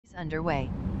underway.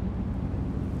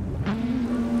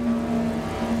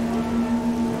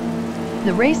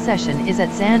 The race session is at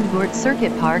Zandvoort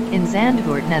Circuit Park in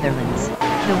Zandvoort, Netherlands.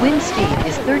 The wind speed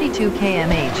is 32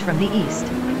 km/h from the east.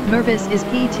 Mervis is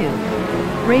P2.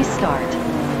 Race start.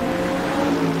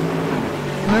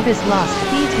 Mervis lost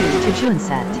P2 to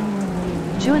Junsat.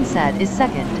 Junsat is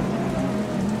second.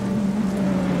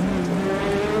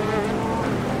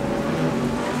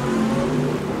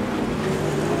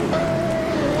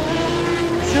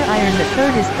 Sir Iron the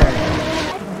third is third.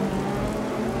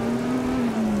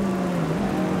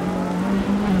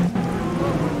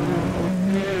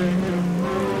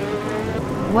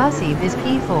 Wasib is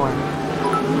P4.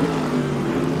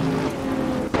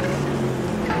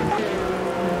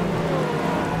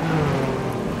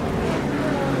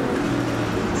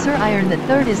 Sir Iron the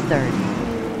third is third.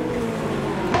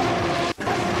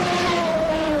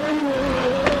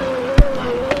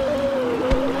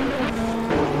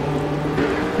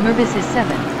 Mervis is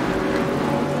seventh.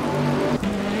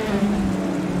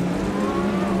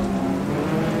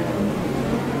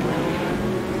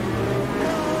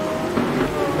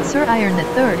 Sir Iron the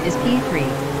third is P3.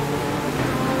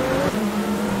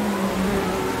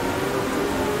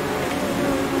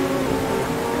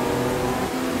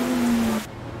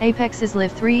 Apex's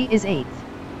Liv 3 is 8th.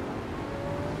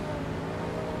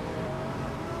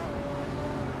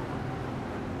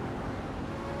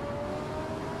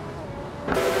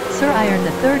 Sir Iron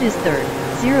the third is third,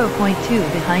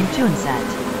 0.2 behind Junsat.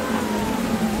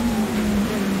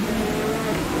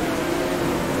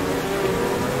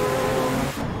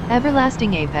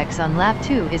 Everlasting Apex on lap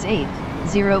 2 is 8th,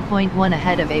 0.1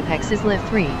 ahead of Apex's Liv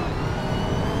 3.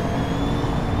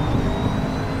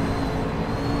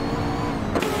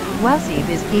 Wasib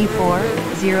is P4,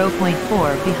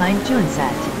 0.4 behind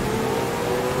Junsat.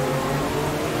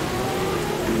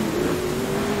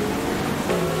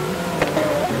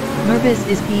 Mervis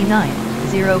is P9,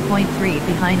 0.3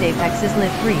 behind Apex's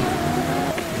Liv 3.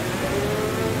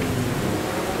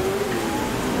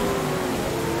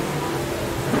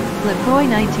 Leproy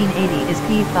 1980 is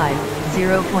P5,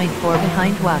 0.4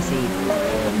 behind Wasib.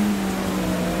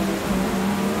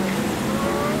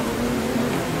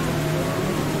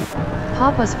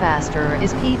 Papa's Faster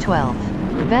is P12.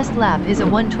 Best lap is a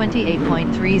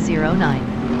 128.309,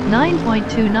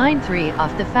 9.293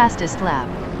 off the fastest lap.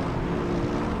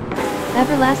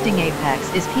 Everlasting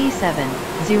Apex is P7,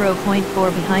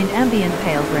 0.4 behind Ambient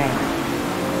Pale Grey.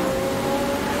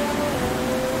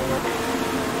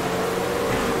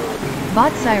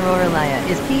 Bot Cyrorelaya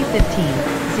is P15,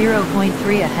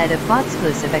 0.3 ahead of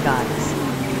Botsklusive Egots.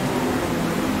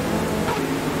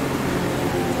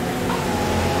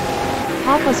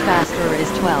 Papa's Faster is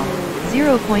 12,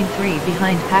 0.3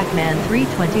 behind Pac-Man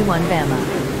 321 Bama.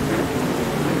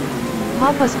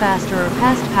 Papa's Faster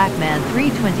passed Pac-Man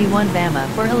 321 Bama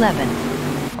for 11.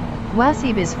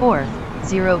 Wasib is 4th,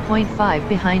 0.5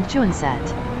 behind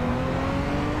Junsat.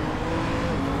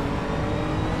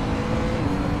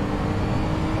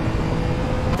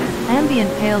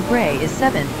 Ambient Pale Grey is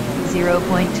 7th,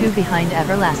 0.2 behind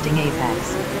Everlasting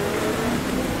Apex.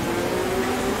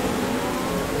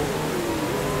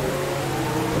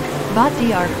 Bot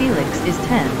DR Felix is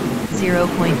 10th,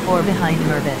 0.4 behind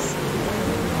Mervis.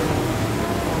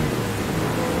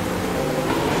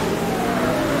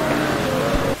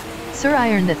 Sir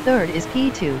Iron the third is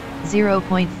P2,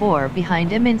 0.4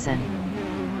 behind Eminson.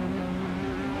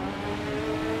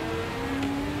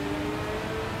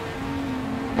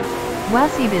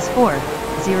 Wasib is 4th,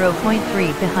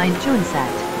 0.3 behind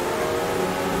Junsat.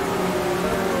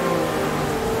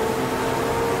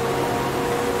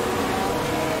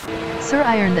 Sir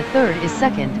Iron the third is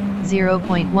second,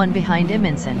 0.1 behind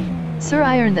Eminson. Sir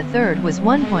Iron the third was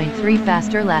 1.3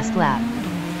 faster last lap.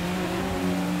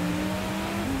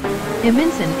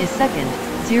 Eminson is second,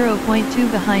 0.2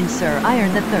 behind Sir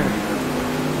Iron the third.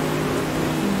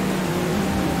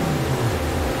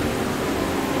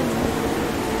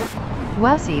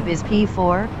 Wasib is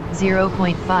P4,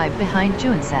 0.5 behind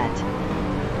Junsat.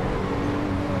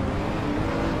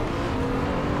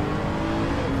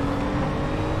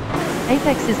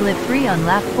 Apex's Liv 3 on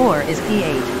lap 4 is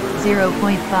P8,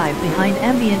 0.5 behind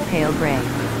Ambient Pale Grey.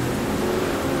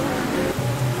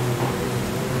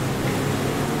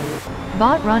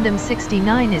 Bot Rondom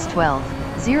 69 is 12th,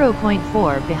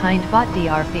 0.4 behind Bot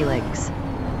DR Felix.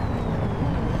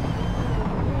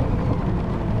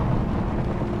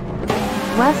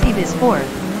 Wasib is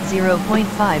 4th,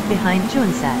 0.5 behind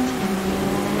Junsat.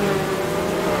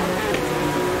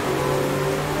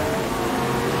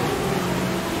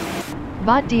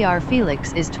 Bot DR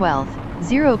Felix is 12th,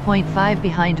 0.5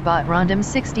 behind Bot Rondom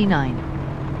 69.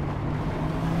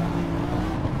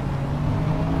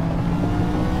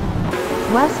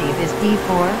 Wasib is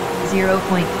P4,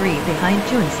 0.3 behind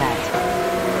Junsat.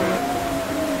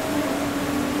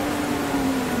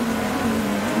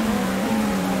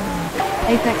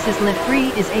 Apex's Liv 3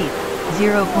 is 8,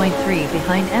 0.3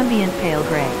 behind Ambient Pale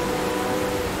Grey.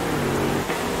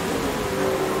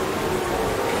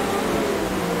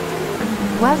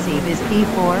 Wasib is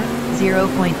P4,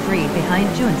 0.3 behind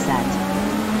Junsat.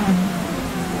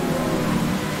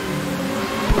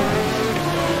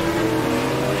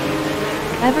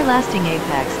 Everlasting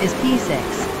Apex is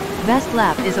P6. Best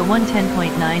lap is a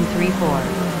 110.934.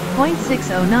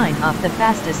 0.609 off the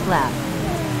fastest lap.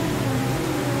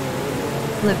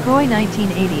 Lacroix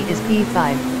 1980 is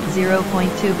P5,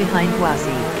 0.2 behind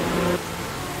Wasib.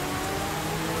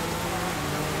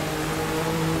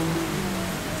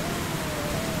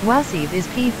 Wasib is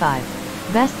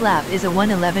P5. Best lap is a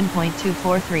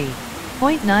 111.243.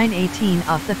 0.918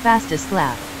 off the fastest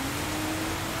lap.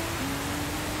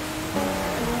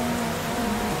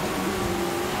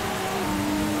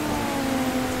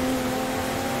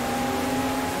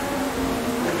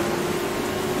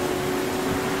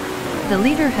 The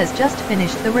leader has just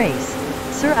finished the race.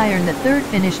 Sir Iron III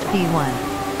finished P1.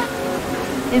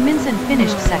 Iminson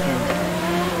finished second.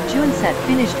 Junsat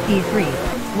finished P3.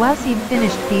 Wasib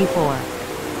finished P4.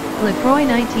 Lacroix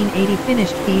 1980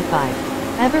 finished P5.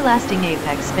 Everlasting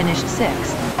Apex finished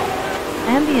 6th.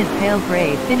 Ambient Pale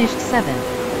Grey finished 7th.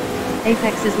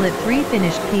 Apex's Liv 3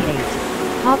 finished P8.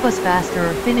 Papos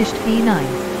Fasterer finished P9.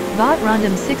 Vought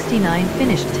Rondom 69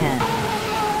 finished 10.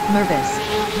 Mervis.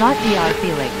 Vought Dr.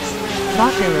 Felix.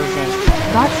 Vought Eloze.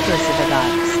 Vought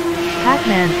Splissivagax.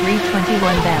 Pac-Man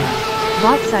 321 Bama.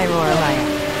 Vought Cyror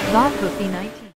Alliance. Vought Puffy 19.